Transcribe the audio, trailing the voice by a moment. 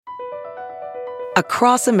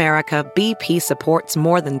Across America, BP supports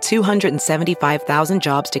more than 275,000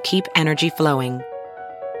 jobs to keep energy flowing.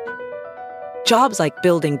 Jobs like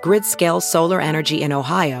building grid-scale solar energy in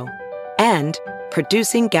Ohio and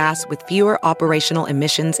producing gas with fewer operational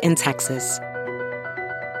emissions in Texas.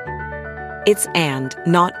 It's and,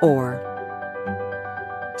 not or.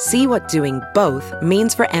 See what doing both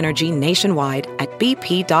means for energy nationwide at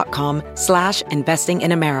bp.com/investing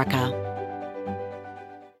in America.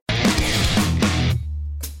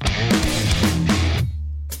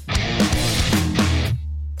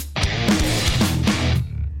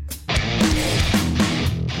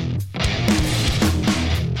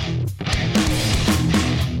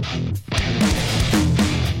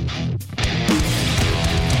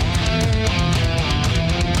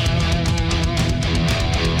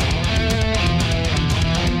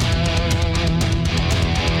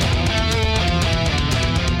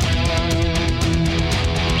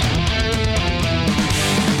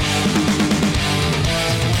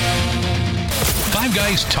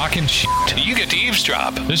 Talking shit. You get to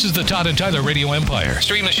eavesdrop. This is the Todd and Tyler Radio Empire.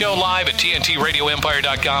 Stream the show live at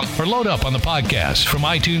TNTRadioEmpire.com or load up on the podcast from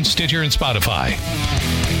iTunes, Stitcher, and Spotify.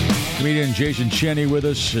 Comedian Jason Cheney with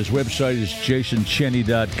us. His website is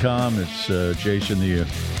jasoncheney.com. It's Jason, the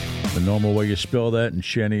normal way you spell that, and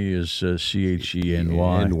Cheney is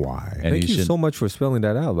C-H-E-N-Y. Thank you so much for spelling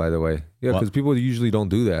that out, by the way. Yeah, because people usually don't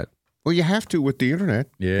do that. Well, you have to with the internet.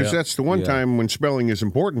 Because that's the one time when spelling is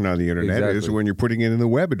important on the internet is when you're putting it in the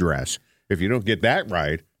web address. If you don't get that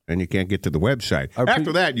right, then you can't get to the website.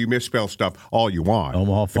 After that, you misspell stuff all you want.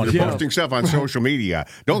 Omaha Funny If you're posting stuff on social media,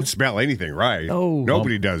 don't spell anything right.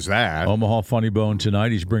 Nobody does that. Omaha Funny Bone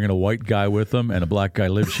tonight. He's bringing a white guy with him, and a black guy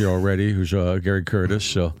lives here already, who's Gary Curtis.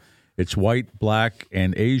 So it's white, black,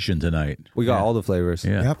 and Asian tonight. We got all the flavors.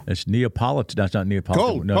 Yeah. Yep. It's Neapolitan. That's not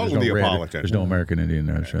Neapolitan. Total Neapolitan. There's no American Indian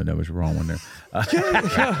there, so that was the wrong one there. But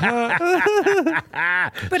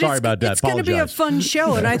Sorry about that. It's going to be a fun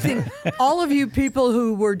show, and I think all of you people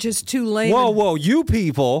who were just too lame. Whoa, you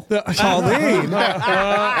people. Colleen.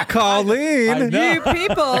 You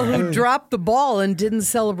people who dropped the ball and didn't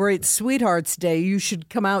celebrate Sweethearts Day, you should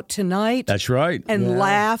come out tonight. That's right. And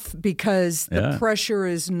laugh because the pressure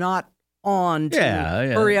is not on to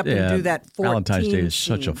hurry up and do that 14 Valentine's Day is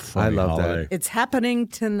such a funny holiday. It's happening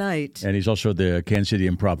tonight. And he's also at the Kansas City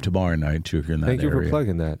Improv tomorrow night, too, if you're in that area. Thank you for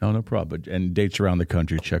plugging that. No problem. And dates around the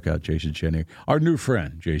country. Check out Jason Cheney, our new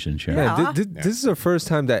friend, Jason Cheney. Yeah, this is the first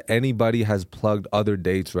time that anybody has plugged other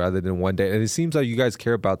dates rather than one date. And it seems like you guys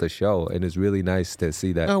care about the show, and it's really nice to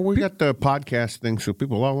see that. We got the podcast thing, so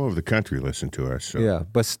people all over the country listen to us. So. Yeah,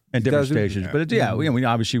 but and different stations. But we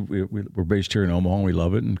obviously we're based here in Omaha, and we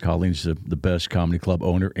love it. And Colleen's the best comedy club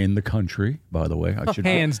owner in the country, by the way.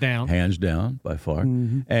 Hands down, by far.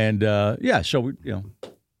 Mm-hmm. And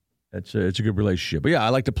so it's a good relationship. But I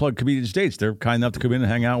like to plug comedians' dates. They're kind enough to come in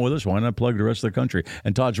and hang out with us. Why not plug the rest of the country?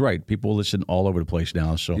 And Todd's right. People listen all over the place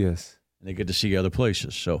now. So yes. And they get to see other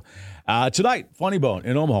places. So tonight, Funny Bone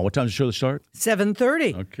in Omaha. What time does the show start?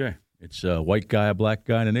 7:30. Okay. It's a white guy, a black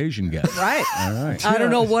guy, and an Asian guy. Right. All right. I don't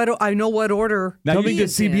know what order. Now Coming to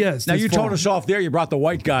CBS. Now you told us off there. You brought the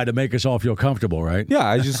white guy to make us all feel comfortable, right? Yeah,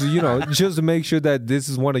 I just just to make sure that this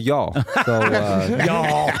is one of y'all. So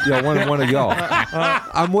y'all, one of y'all.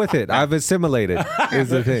 I'm with it. I've assimilated. Is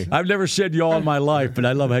the thing. I've never said y'all in my life, but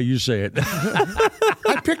I love how you say it.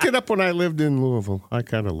 I picked it up when I lived in Louisville. I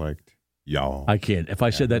kind of liked y'all. I can't. If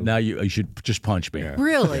I said that now, you should just punch me. Yeah.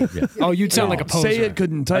 Really? Yeah. Oh, you'd sound like a poser. Say it,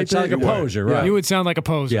 couldn't type it. I'd sound like a poser, right? You would sound like a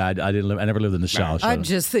poser. Yeah, I never lived in the South. So I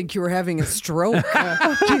just think you were having a stroke.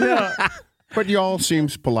 But y'all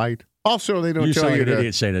seems polite. Also, they don't You tell sound you like an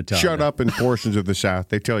idiot saying it, Tom. shut up in portions of the South.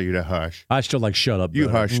 They tell you to hush. I still like shut up. You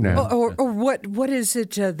better. hush now. or what is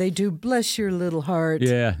it they do? Bless your little heart.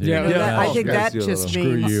 Yeah. I think that just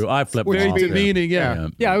Screw means. you. I flip Very off. demeaning, yeah.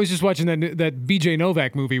 Yeah, I was just watching that B.J.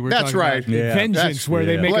 Novak movie. That's right. Yeah. Vengeance, where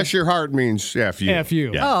they make Bless your heart means F you. F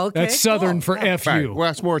you. Oh, okay. That's Southern cool. for F Right. you. Well,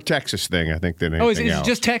 that's more a Texas thing, I think, than anything Is it else.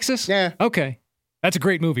 just Texas? Yeah. Okay. That's a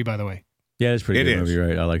great movie, by the way. Yeah, it's pretty It good is. movie,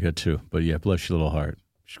 right? I like that too. But yeah, bless your little heart.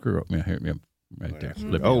 Screw up. Yeah, right there.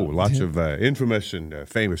 Flip Oh, me off. lots of infamous and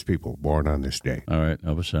famous people born on this day. All right,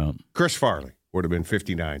 help us out. Chris Farley would have been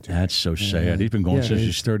 59 today. That's so sad. He's been going since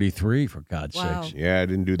he's 33, for God's Wow. sakes. Yeah, I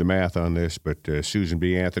didn't do the math on this, but Susan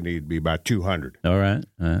B. Anthony would be about 200. All right.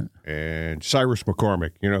 And Cyrus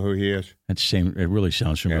McCormick, you know who he is? It really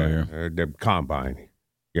sounds familiar. The Combine.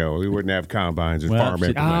 we wouldn't have combines and farm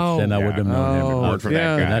implements. Then I wouldn't have known him. For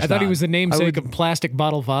that guy. I thought he was the namesake of plastic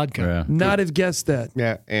bottle vodka. Yeah. Not have guessed that.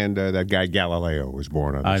 Yeah, and that guy Galileo was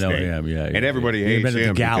born on this day. Yeah. And everybody hates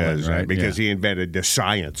him Gallon, because he invented the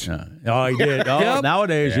science. Yeah. Oh, he did. Oh,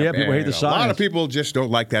 nowadays, people hate the science. A lot of people just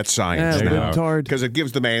don't like that science now because it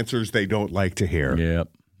gives them answers they don't like to hear. Yep,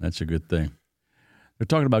 that's a good thing. They're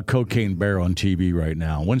talking about Cocaine Bear on TV right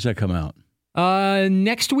now. When's that come out?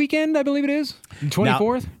 Next weekend, I believe it is.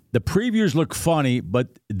 24th. Now, the previews look funny, but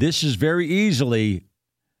this is very easily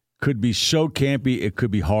could be so campy it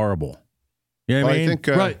could be horrible. You know what I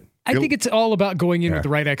mean? I think it's all about going in with the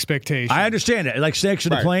right expectations. I understand it, like Snakes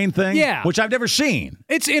on the Plane thing. Yeah, which I've never seen.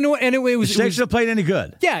 It was Snakes on the Plane any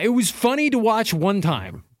good? Yeah, it was funny to watch one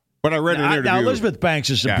time. But I read an interview. Now Elizabeth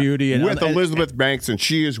Banks is a beauty, and with Elizabeth Banks, and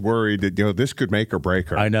she is worried that this could make or break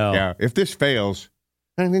her. I know. Yeah, if this fails,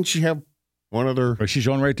 and then she have one other. She's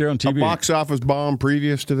on right there on TV. A box office bomb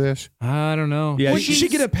previous to this. I don't know. Yeah, would she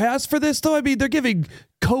get a pass for this though? I mean, they're giving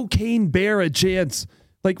Cocaine Bear a chance.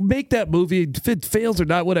 Like, make that movie. If it fails or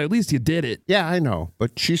not, at least you did it. Yeah, I know,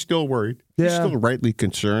 but she's still worried. Yeah. She's still rightly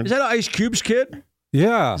concerned. Is that Ice Cube's kid?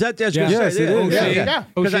 Yeah. Is that yes, it is. Yeah.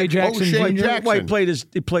 O'Shea Jackson.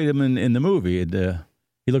 He played him in the movie.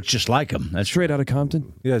 He looks just like him. That's straight out of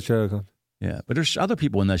Compton. Yeah, straight out of Compton. Yeah, but there's other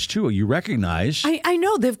people in this too. You recognize? I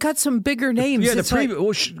know they've got some bigger names.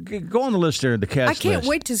 Go on the list there. The cast. I can't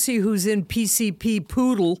wait to see who's in PCP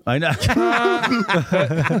Poodle. I know.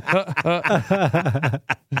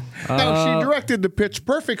 No, she directed the Pitch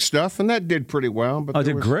Perfect stuff, and that did pretty well. But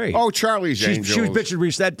did great. Oh, Charlie's Angels. She was bitching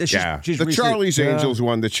recently. The Charlie's Angels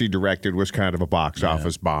one that she directed was kind of a box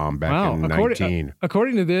office bomb back in 19.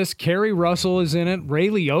 According to this, Kerry Russell is in it. Ray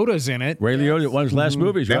Liotta's in it. Ray Liotta, one of his last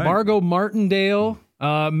movies, right? Margot Martindale.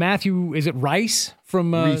 Matthew, is it Rice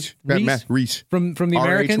from Reese from the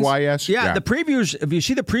Americans? RHYS. Yeah, the previews. If you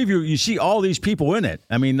see the preview, you see all these people in it.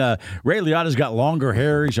 I mean, Ray Liotta's got longer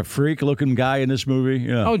hair. He's a freak-looking guy in this movie.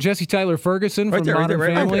 Yeah. Oh, Jesse Tyler Ferguson from Modern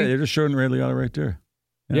Family. They're just showing Ray Liotta right there.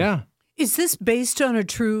 Yeah. Is this based on a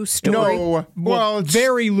true story? No. Well, it's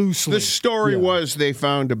very loosely. The story was they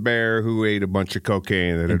found a bear who ate a bunch of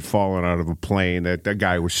cocaine that had fallen out of a plane that the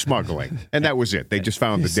guy was smuggling. And that was it. They just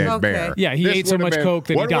found the dead bear. Yeah, he ate so much coke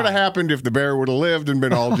that he died. What would have happened if the bear would have lived and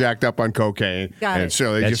been all jacked up on cocaine?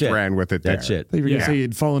 So they just ran with it there. That's it. They were going to say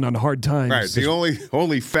he'd fallen on hard times. Right. The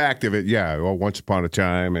only fact of it, once upon a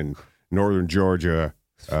time in northern Georgia,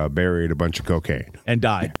 buried a bunch of cocaine and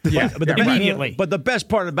died. Immediately. But the best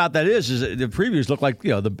part about that is that the previews look like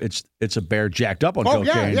it's a bear jacked up on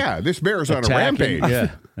cocaine. Yeah. This bear's on a rampage.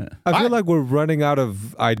 Yeah. I feel like we're running out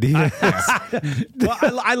of ideas.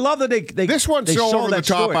 Well, I love that they this one's so over the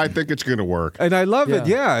top. Story. I think it's going to work, and I love it.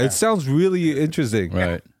 Yeah, it sounds really interesting.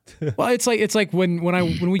 Right. Well, it's like when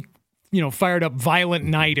we fired up Violent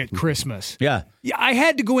Night at Christmas. Yeah. I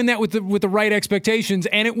had to go in that with the right expectations,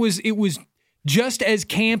 and it was just as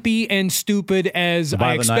campy and stupid as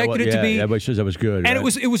I expected it to be. Everybody says that was good. And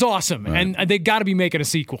it was awesome. Right. And they got to be making a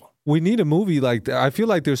sequel. We need a movie like that. I feel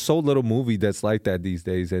like there's so little movie that's like that these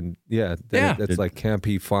days. And that's like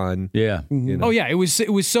campy fun. Yeah. Oh, yeah. It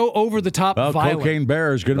was so over the top violent. Cocaine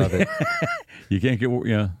Bear is going to be. You can't get,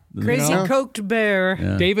 Crazy coked bear.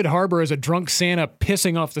 Yeah. David Harbour as a drunk Santa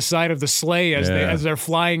pissing off the side of the sleigh as they're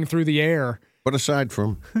flying through the air. But aside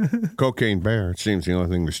from Cocaine Bear, it seems the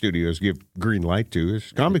only thing the studios give green light to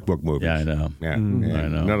is comic book movies. Yeah, I know. Yeah, I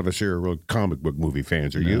know. None of us here are real comic book movie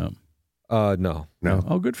fans. Are you? No. No.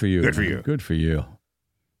 Oh, good for you. Good for you. Good for you.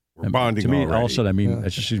 We're bonding to me, already. also, I mean, I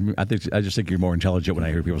just think you're more intelligent when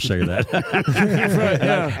I hear people say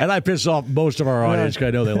that. And I piss off most of our audience because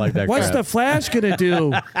I know they like that. What's crap. the Flash gonna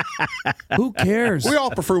do? Who cares? We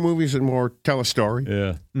all prefer movies that more tell a story.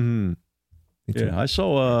 Yeah. Mm-hmm. Yeah, I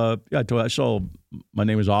saw. I saw. My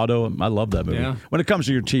Name is Otto. I love that movie. Yeah. When it comes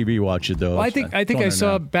to your TV, watch it though. Well, I think I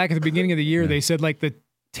saw back at the beginning of the year. They said like the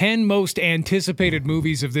 10 most anticipated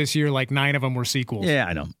movies of this year, like 9 of them were sequels. Yeah,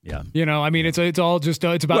 I know. Yeah, I mean, it's all just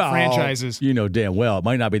it's about franchises. You know damn well it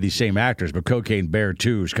might not be these same actors, but Cocaine Bear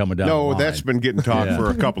 2 is coming down. No, the line. that's been getting talked for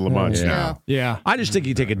a couple of months now. Yeah, I just think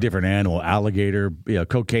you take a different animal, alligator,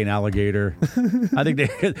 cocaine alligator. I think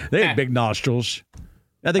they had big nostrils.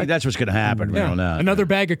 I think that's what's going to happen. Yeah. Another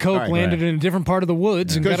bag of coke landed in a different part of the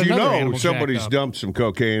woods and got another animal somebody's dumped some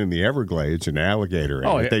cocaine in the Everglades, an alligator.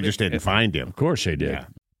 They just didn't find him. Of course they did. Yeah.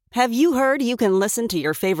 Have you heard you can listen to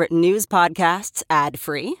your favorite news podcasts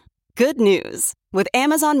ad-free? Good news. With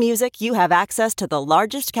Amazon Music, you have access to the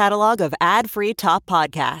largest catalog of ad-free top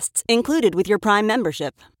podcasts included with your Prime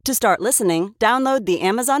membership. To start listening, download the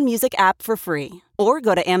Amazon Music app for free or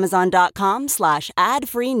go to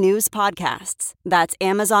amazon.com/ad-free news podcasts. That's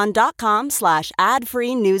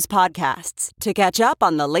amazon.com/ad-free news podcasts to catch up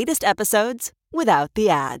on the latest episodes without the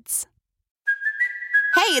ads.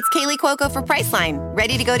 Hey, it's Kaylee Cuoco for Priceline.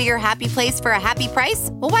 Ready to go to your happy place for a happy price?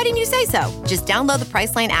 Well, why didn't you say so? Just download the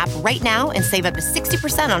Priceline app right now and save up to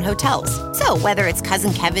 60% on hotels. So whether it's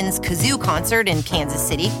Cousin Kevin's Kazoo Concert in Kansas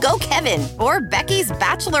City, go Kevin, or Becky's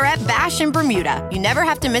Bachelorette Bash in Bermuda, you never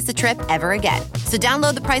have to miss a trip ever again. So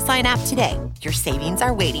download the Priceline app today. Your savings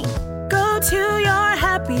are waiting. Go to your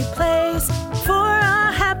happy place for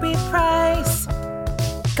a happy price.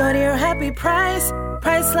 Go to your happy price,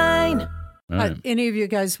 Priceline. Right. Any of you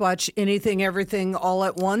guys watch Anything, Everything, All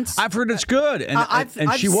at Once? I've heard it's good, and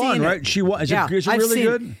she won, right? She won. Is it really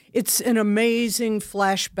good? It's an amazing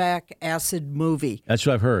flashback acid movie. That's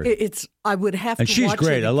what I've heard. I would have to. And she's watch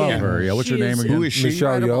great. It I love her. Yeah, what's her name again? Who is she?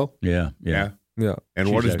 Michelle Yeoh. Yeah.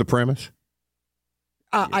 And what is the premise?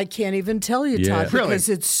 I can't even tell you, Todd, because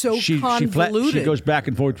it's so convoluted. She goes back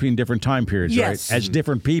and forth between different time periods, right? As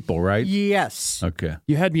different people, right? Yes. Okay.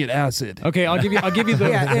 You had me at acid. Okay, I'll give you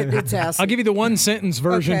the it's acid. I'll give you the one sentence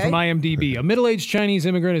version from IMDb. A middle-aged Chinese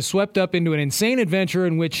immigrant is swept up into an insane adventure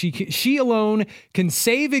in which she alone can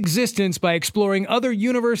save existence by exploring other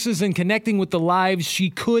universes and connecting with the lives she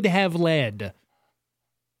could have led.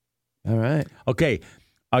 All right. Okay.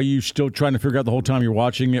 Are you still trying to figure out the whole time you're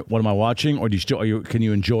watching it, what am I watching, or can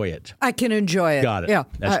you enjoy it? I can enjoy it. Got it. Yeah.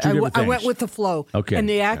 That's two different things. I went with the flow. Okay. And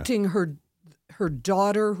the acting, her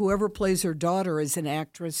daughter, whoever plays her daughter, is an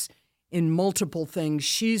actress in multiple things.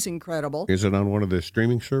 She's incredible. Is it on one of the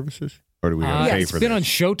streaming services? Or do we have to pay for It's been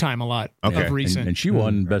this? on Showtime a lot of recent. And she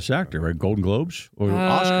won Best Actor, right? Golden Globes? Or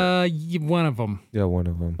Oscar? One of them. Yeah, one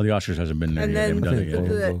of them. Well, the Oscars hasn't been there And yet. They haven't done it yet.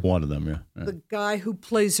 then One of them, yeah. The guy who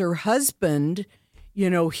plays her husband,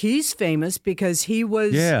 he's famous because he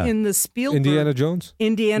was in the Spielberg.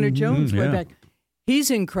 Indiana Jones way back. He's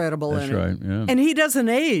incredible in it. That's right, yeah. And he doesn't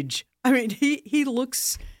age. I mean, he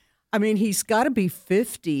looks... he's got to be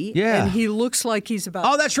 50. Yeah. And he looks like he's about...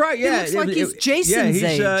 Oh, that's right, yeah. He looks like he's Jason's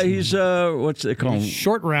age. He's what's it called?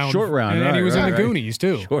 Short Round. Short Round, And he was in the Goonies,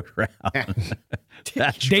 too. Short Round.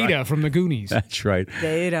 That's Data right. from the Goonies. That's right.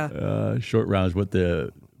 Data. Short Round is what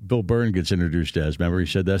the Bill Byrne gets introduced as. Remember, he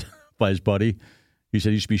said that by his buddy? He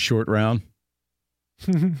said he used to be Short Round.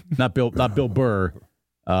 Not Bill Burr.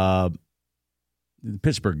 The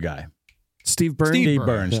Pittsburgh guy. Steve Byrne?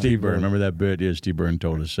 Steve Byrne. Remember that bit? Yeah, Steve Byrne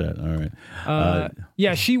told us that. All right.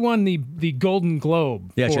 She won the Golden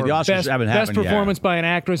Globe. Yeah, for the Oscars haven't happened Best performance by an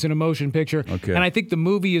actress in a motion picture. Okay. And I think the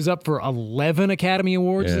movie is up for 11 Academy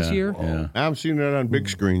Awards this year. Yeah. I've seen it on big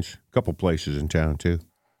screens, a couple places in town, too.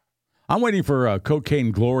 I'm waiting for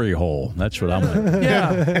Cocaine Glory Hole. That's what I'm waiting.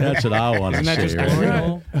 Yeah. That's what I want to see. Isn't that just Glory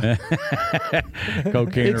Hole?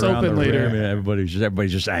 Cocaine It's around open the later. rim. Yeah, everybody's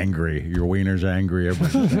just angry. Your wiener's angry.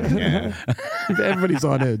 Everybody's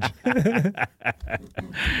on edge.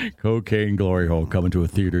 Cocaine Glory Hole coming to a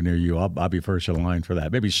theater near you. I'll be first in line for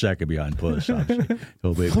that. Maybe second behind Puss.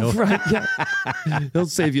 Obviously. Right, yeah. He'll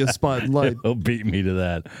save you a spot in line. He'll beat me to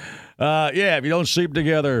that. If you don't sleep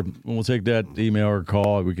together, we'll take that email or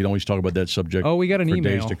call. We can always talk about that subject. Oh, we got an for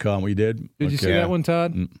email. days to come. We did. Did you see that one,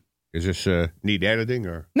 Todd? Is this need editing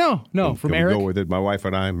or? No, from can Eric. We go with it. My wife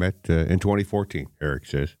and I met in 2014, Eric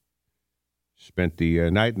says. Spent the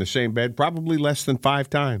night in the same bed probably less than 5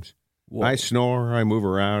 times. Whoa. I snore. I move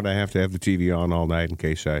around. I have to have the TV on all night in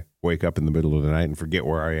case I wake up in the middle of the night and forget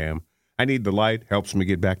where I am. I need the light. Helps me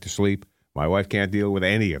get back to sleep. My wife can't deal with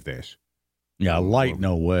any of this. Yeah, light,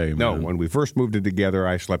 no way, man. No, when we first moved in together,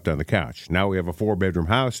 I slept on the couch. Now we have a 4-bedroom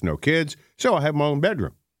house, no kids, so I have my own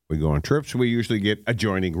bedroom. We go on trips, we usually get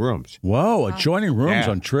adjoining rooms. Whoa, adjoining rooms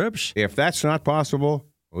on trips? If that's not possible,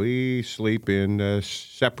 we sleep in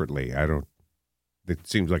separately. It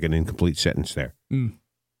seems like an incomplete sentence there.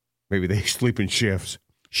 Maybe they sleep in shifts.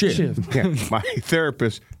 Shift. Yeah. My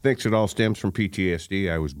therapist thinks it all stems from PTSD.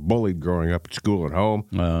 I was bullied growing up at school and home,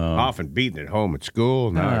 often beaten at home at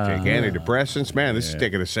school. Now I take antidepressants. Man, this is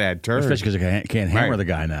taking a sad turn. Especially because I can't hammer the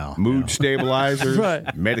guy now. Mood stabilizers,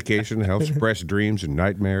 medication to help suppress dreams and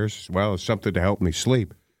nightmares, as well as something to help me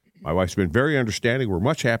sleep. My wife's been very understanding. We're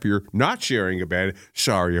much happier not sharing a bed.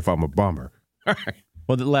 Sorry if I'm a bummer.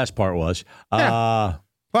 Well, the last part was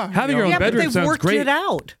having your own bedroom but sounds worked great. it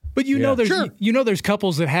out. But there's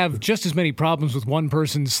couples that have just as many problems with one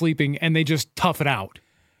person sleeping and they just tough it out.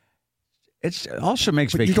 It also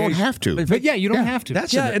makes vacation. You don't have to. But you don't have to.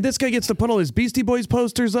 And this guy gets to put all his Beastie Boys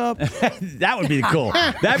posters up. That would be cool.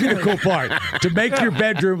 That'd be the cool part. To make your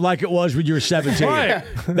bedroom like it was when you were 17. Right.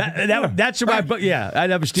 That's my book. Yeah, I'd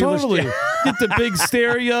have a Steelers. Totally. Get the big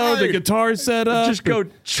stereo, the guitar set up. Just go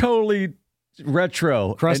totally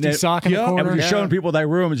retro. Crusty sock in the corner. And we're showing people that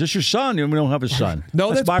room. Is this your son? And we don't have a son.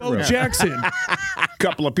 No, that's Bo Jackson. A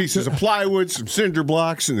couple of pieces of plywood, some cinder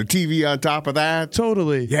blocks, and the TV on top of that.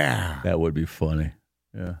 Totally. Yeah. That would be funny.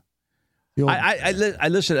 Yeah. I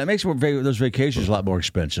listen. That makes those vacations a lot more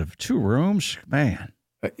expensive. 2 rooms, man.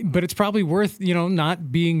 But it's probably worth,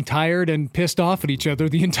 not being tired and pissed off at each other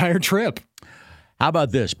the entire trip. How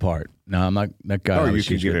about this part? No, I'm not that guy. Oh, you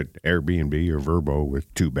could get an Airbnb or Vrbo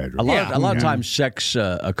with 2 bedrooms. A lot of times sex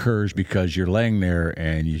occurs because you're laying there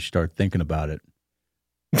and you start thinking about it.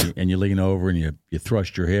 And you lean over and you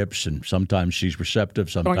thrust your hips, and sometimes she's receptive,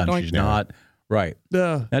 sometimes she's not. Right.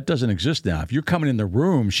 That doesn't exist now. If you're coming in the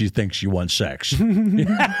room, she thinks you want sex.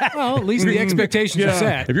 Well, at least the expectations are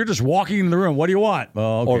set. If you're just walking in the room, what do you want?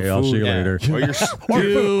 Oh, okay, I'll see you later. Or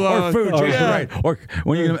food. Right. Or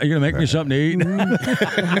when are you going to make me something to eat?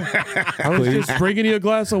 I was just bringing you a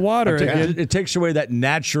glass of water. It takes away that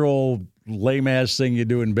natural lame-ass thing you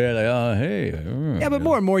do in bed. Like, hey. Yeah, but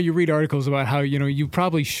more and more you read articles about how, you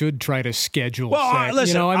probably should try to schedule sex.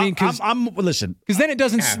 Listen, listen. Because then it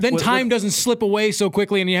doesn't, time doesn't slip away so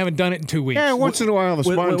quickly and you haven't done it in 2 weeks. Yeah, once in a while the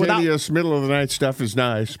spontaneous middle-of-the-night stuff is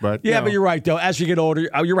nice, but... Yeah, but you're right, though. As you get older,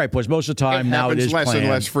 you're right, boys. Most of the time now it is less planned. And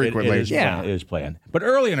less frequently. It is planned. But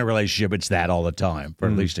early in a relationship, it's that all the time for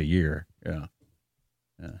at least a year. Yeah.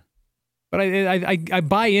 But I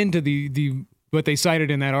buy into the what they cited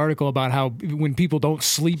in that article about how when people don't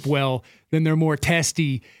sleep well, then they're more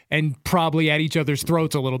testy and probably at each other's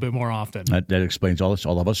throats a little bit more often. That explains all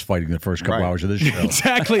of us fighting the first couple hours of this show.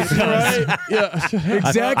 Exactly, it does. Right? Yeah,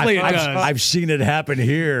 exactly, it does. I've seen it happen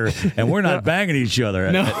here, and we're not banging each other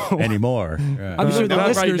anymore. I'm sure the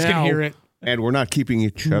listeners can hear it. And we're not keeping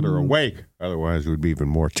each other awake. Otherwise, it would be even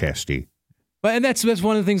more testy. And that's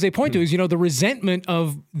one of the things they point to is, the resentment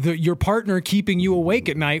of your partner keeping you awake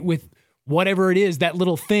at night with whatever it is, that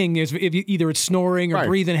little thing is, if either it's snoring or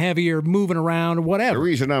breathing heavy or moving around or whatever. The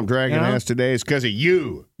reason I'm dragging ass today is because of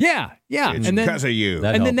you. Yeah. It's because of you.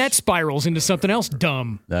 Then that spirals into something else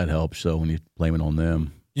dumb. That helps, so when you blame it on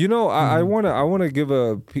them. I want to give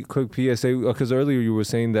a quick PSA because earlier you were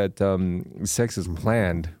saying that sex is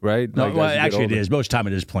planned, right? No, actually it is. Most of the time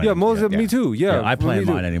it is planned. Yeah, me too. Yeah, I plan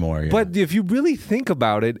mine anymore. Yeah. But if you really think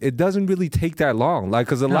about it, it doesn't really take that long. Like,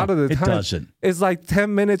 because a lot of the time, it doesn't. It's like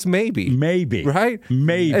 10 minutes, maybe, right?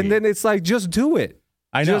 Maybe, and then it's like just do it.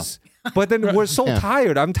 I know. But then we're so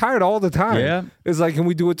tired. I'm tired all the time. Yeah. It's like, can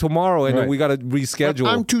we do it tomorrow? And then we got to reschedule.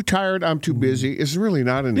 I'm too tired. I'm too busy. It's really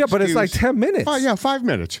not an excuse. But it's like 10 minutes. Oh, yeah, 5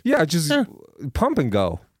 minutes. Yeah, just pump and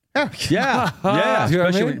go. Yeah.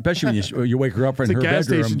 Especially when you wake her up in her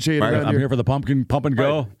bedroom. I'm here for the pump and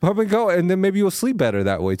go. Pump and go, and then maybe you'll sleep better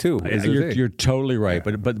that way too. You're totally right.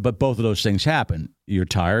 But both of those things happen. You're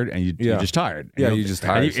tired, and you're just tired. Yeah, you're just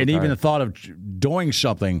tired. And even the thought of doing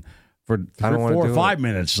something for 4 or 5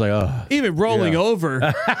 minutes, like even rolling over.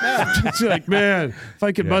 It's like, man, if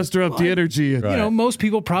I could muster up the energy. Right. Most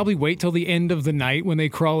people probably wait till the end of the night when they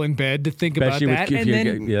crawl in bed to think about that, and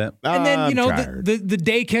then the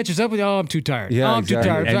day catches up with you. Oh, I'm too tired. Yeah, I'm too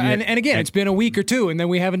tired. And again, it's been a week or two, and then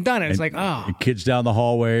we haven't done it. It's like, kids down the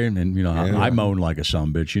hallway, and I moan like a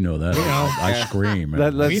sumbitch. You know that. I scream.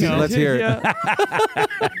 Let's hear it.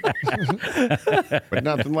 But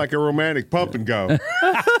nothing like a romantic pump and go.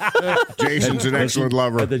 Jason's an excellent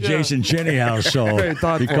lover. At the Jason Cheney household,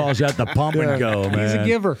 he calls that the pump and go, man. He's a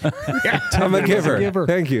giver. I'm a giver.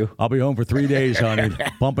 Thank you. I'll be home for 3 days, honey.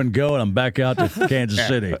 Pump and go, and I'm back out to Kansas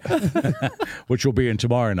City, which will be in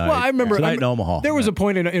tomorrow night. Well, I remember tonight in Omaha. There was a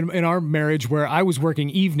point in our marriage where I was working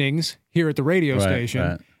evenings here at the radio station.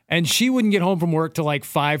 Right. And she wouldn't get home from work till like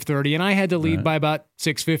 5:30, and I had to leave by about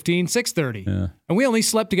 6:15, 6:30. Yeah. And we only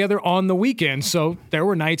slept together on the weekends, so there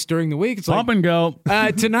were nights during the week. It's Pump and go.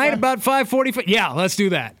 Tonight about 5:45. Yeah, let's do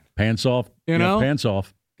that. Pants off. Pants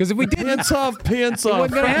off. Because if we did pants off, it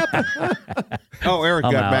wasn't going to happen. Eric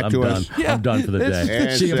got back to us. I'm done for the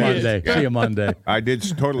day. See you Monday. I did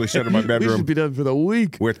totally set up my bedroom. We should be done for the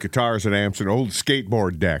week. With guitars and amps and old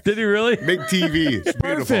skateboard deck. Did he really? Big TV. It's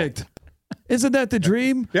perfect. Isn't that the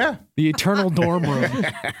dream? Yeah. The eternal dorm room.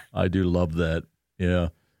 I do love that. Yeah.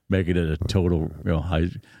 Making it a total,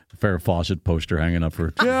 Farrah Fawcett poster hanging up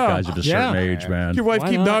for guys of a certain age, man. Your wife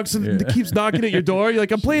keeps knocking at your door. You're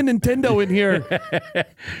like, I'm playing Nintendo in here.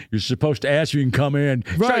 You're supposed to ask you can come in.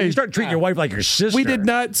 Right. You start treating your wife like your sister. We did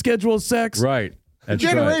not schedule sex. Right. The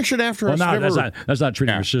generation after us that's not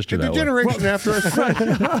treating your sister that way. The generation after us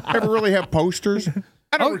ever really have posters?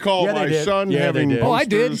 I don't recall my son having posters. Oh, I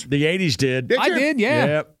did. The 80s did. I did, yeah.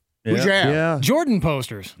 Yep. Who'd you have? Yeah. Jordan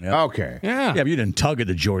posters. Yep. Okay. Yeah. But you didn't tug at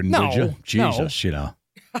the Jordan, did you? Jesus, you know.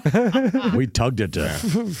 We tugged it to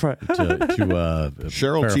Cheryl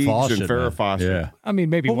Farrah Teagues Fawcett, and Farrah Fawcett. Yeah. I mean,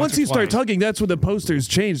 maybe once you start tugging, that's when the posters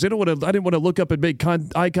change. I didn't want to look up and make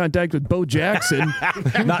eye contact with Bo Jackson.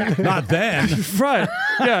 not then. Right.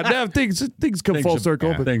 Yeah, now things come full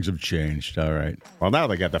circle. But things have changed. All right. Well, now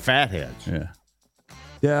they got the fatheads.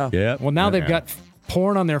 Yeah. Yeah. Well, now they've got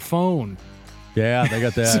porn on their phone. Yeah, they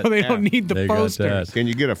got that. So they don't need the posters. Can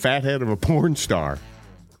you get a fathead of a porn star?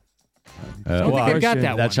 I don't think I got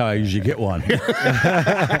that That's one. how I usually get one.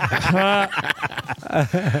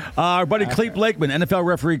 Our buddy Clete Lakeman, NFL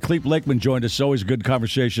referee Clete Lakeman, joined us. Always a good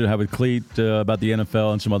conversation to have with Clete about the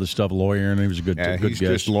NFL and some other stuff, lawyering. He was a good he's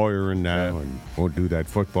guest. Just lawyering now and won't do that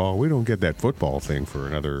football. We don't get that football thing for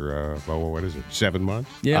another, what is it, 7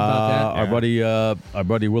 months? Yeah, about that. Our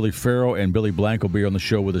buddy Willie Farrell and Billy Blank will be on the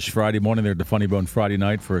show with us Friday morning. They're at the Funny Bone Friday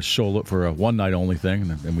night for a one night only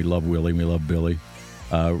thing, and we love Willie and we love Billy.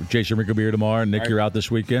 Jason Rick will be here tomorrow. Nick, you're out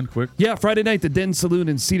this weekend. Quick. Yeah, Friday night, the Den Saloon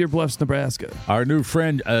in Cedar Bluffs, Nebraska. Our new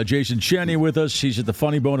friend, Jason Cheney, with us. He's at the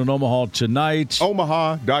Funny Bone in Omaha tonight.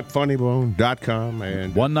 Omaha.funnybone.com.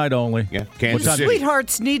 And one night only. Yeah, Kansas City.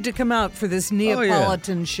 Sweethearts need to come out for this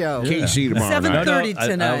Neapolitan show. KC tomorrow 7:30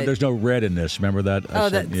 tonight. There's no red in this. Remember that?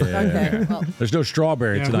 Okay. Well, there's no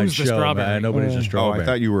strawberry tonight's show. Strawberry? Nobody's a strawberry. I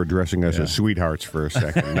thought you were addressing us as sweethearts for a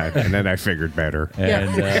second, and then I figured better.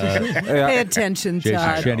 And, pay attention, Todd.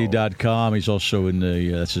 JasonCheney.com. He's also in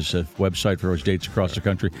that's his website for his dates across the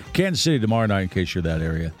country. Kansas City tomorrow night, in case you're that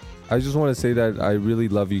area. I just want to say that I really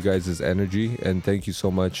love you guys' energy, and thank you so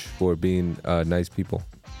much for being nice people.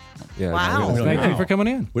 Yeah, wow. Thank you for coming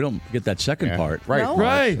in. We don't get that second part. Right. No.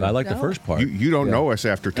 Right. I like the first part. You don't know us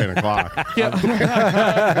after 10 o'clock.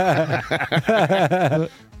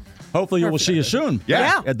 Hopefully, we'll see you soon.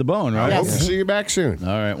 Yeah. At the Bone, right? I hope to see you back soon. All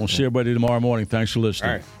right. We'll see everybody tomorrow morning. Thanks for listening.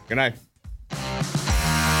 All right. Good night.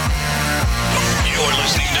 You're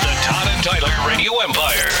listening to the Todd and Tyler Radio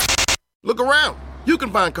Empire. Look around. You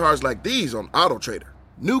can find cars like these on AutoTrader.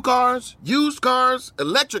 New cars, used cars,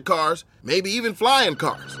 electric cars, maybe even flying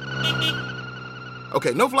cars.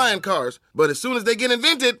 Okay, no flying cars, but as soon as they get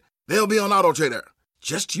invented, they'll be on AutoTrader.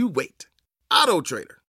 Just you wait. AutoTrader.